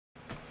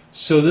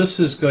So this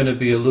is going to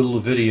be a little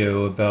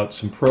video about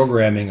some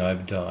programming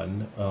I've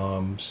done,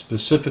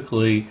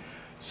 specifically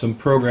some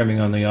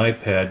programming on the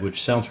iPad,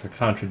 which sounds like a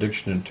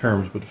contradiction in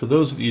terms, but for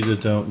those of you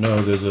that don't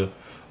know, there's a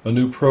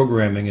new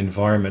programming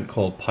environment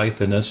called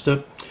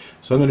Pythonista.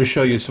 So I'm going to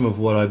show you some of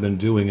what I've been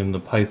doing in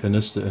the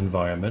Pythonista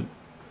environment.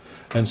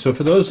 And so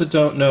for those that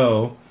don't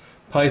know,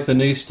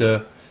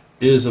 Pythonista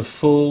is a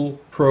full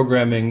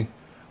programming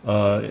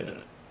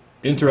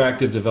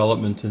interactive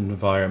development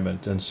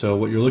environment. And so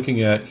what you're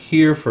looking at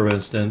here, for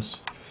instance,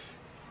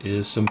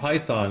 is some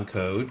Python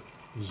code,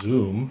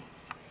 zoom,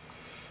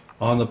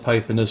 on the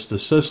Pythonista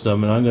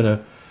system.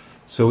 And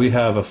so we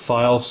have a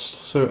file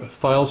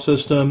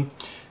system,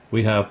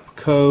 we have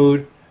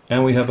code,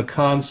 and we have a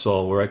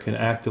console where I can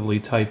actively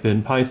type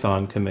in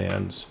Python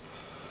commands.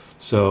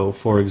 So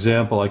for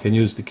example, I can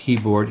use the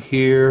keyboard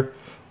here,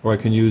 or I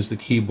can use the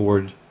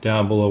keyboard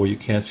down below where you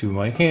can't see with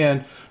my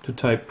hand to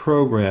type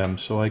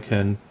programs. So I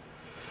can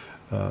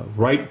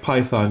write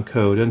Python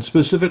code. And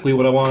specifically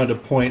what I wanted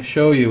to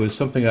show you is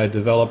something I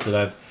developed that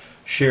I've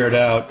shared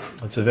out.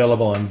 It's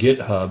available on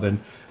GitHub, and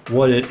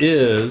what it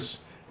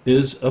is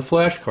a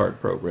flashcard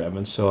program.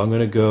 And so I'm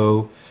going to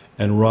go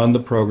and run the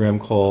program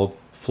called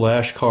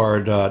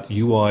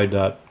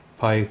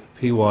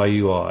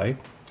flashcard.ui.pyui,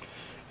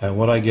 and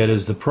what I get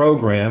is the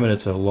program, and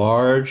it's a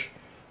large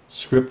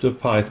script of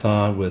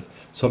Python with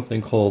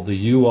something called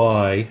the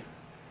UI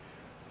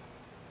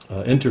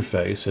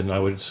interface, and I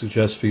would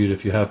suggest for you,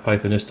 if you have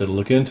Pythonista, to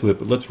look into it.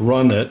 But let's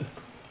run it,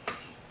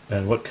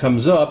 and what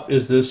comes up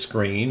is this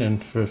screen.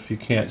 And if you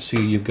can't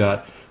see, you've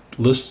got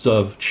lists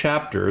of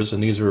chapters,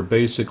 and these are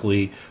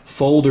basically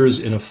folders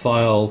in a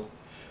file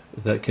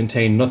that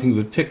contain nothing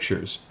but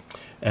pictures.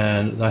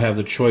 And I have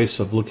the choice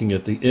of looking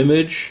at the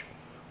image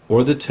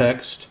or the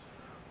text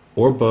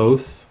or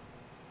both,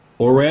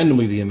 or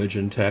randomly the image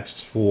and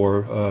text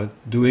for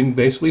doing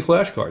basically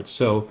flashcards.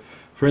 So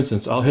for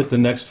instance, I'll hit the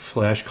next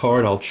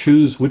flashcard, I'll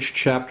choose which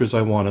chapters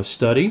I want to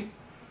study,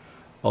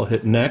 I'll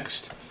hit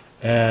next,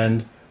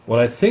 and what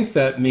I think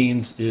that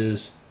means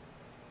is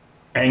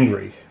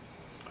angry.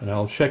 And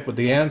I'll check what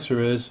the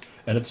answer is,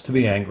 and it's to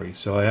be angry.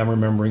 So I am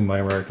remembering my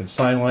American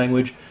Sign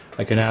Language.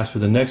 I can ask for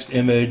the next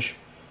image,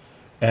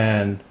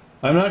 and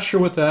I'm not sure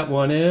what that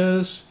one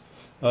is,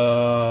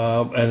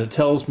 and it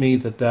tells me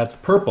that that's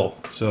purple.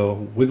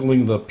 So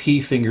wiggling the P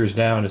fingers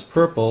down is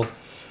purple.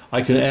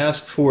 I can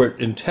ask for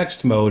it in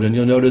text mode, and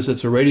you'll notice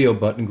it's a radio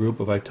button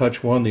group. If I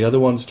touch one, the other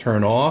ones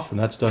turn off, and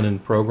that's done in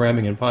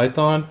programming in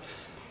Python.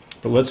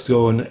 But let's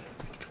go and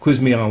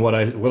quiz me on what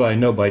I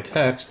know by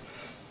text.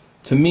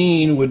 To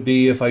mean would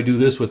be if I do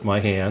this with my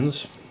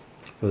hands.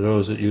 For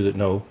those of you that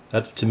know,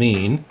 that's to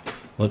mean.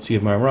 Let's see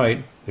if I'm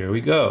right. There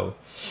we go.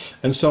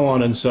 And so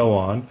on and so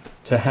on.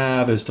 To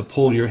have is to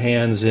pull your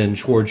hands in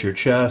towards your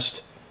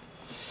chest,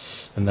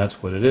 and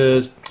that's what it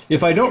is.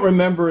 If I don't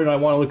remember and I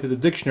want to look at the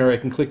dictionary, I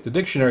can click the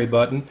dictionary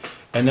button,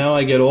 and now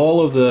I get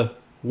all of the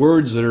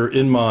words that are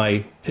in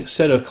my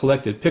set of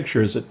collected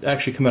pictures that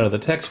actually come out of the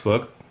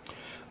textbook.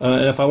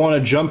 And if I want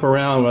to jump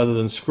around rather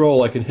than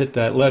scroll, I can hit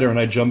that letter, and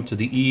I jump to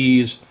the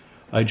E's,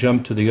 I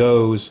jump to the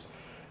O's,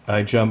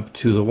 I jump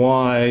to the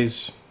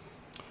Y's,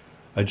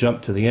 I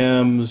jump to the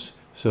M's.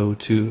 So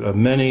to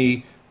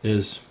many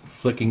is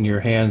flicking your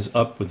hands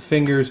up with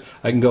fingers.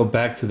 I can go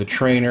back to the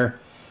trainer.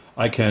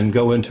 I can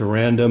go into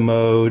random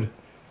mode,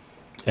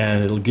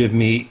 and it'll give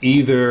me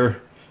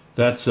either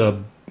I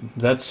don't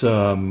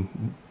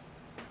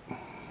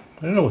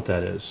know what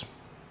that is.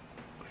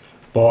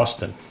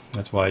 Boston.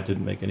 That's why it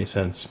didn't make any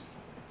sense.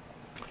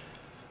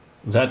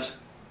 That's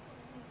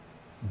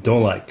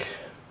don't like.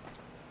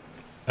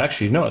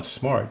 Actually, no, it's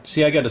smart.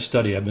 See, I got to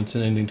study. I've been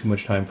spending too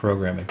much time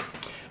programming.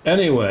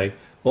 Anyway,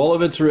 all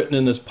of it's written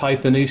in this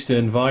Pythonista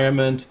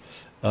environment,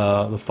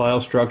 the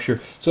file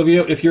structure. So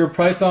if you're a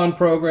Python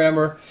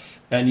programmer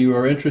and you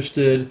are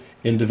interested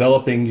in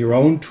developing your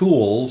own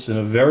tools in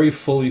a very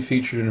fully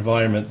featured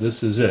environment,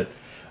 this is it.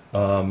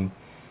 I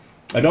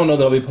don't know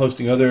that I'll be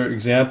posting other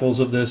examples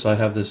of this. I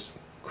have this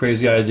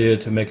crazy idea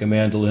to make a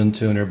mandolin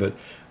tuner, but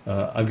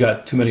I've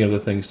got too many other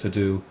things to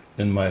do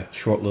in my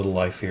short little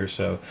life here.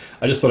 So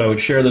I just thought I would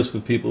share this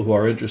with people who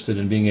are interested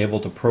in being able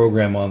to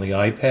program on the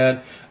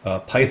iPad.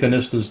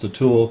 Pythonista is the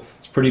tool.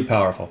 It's pretty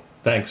powerful.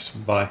 Thanks.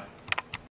 Bye.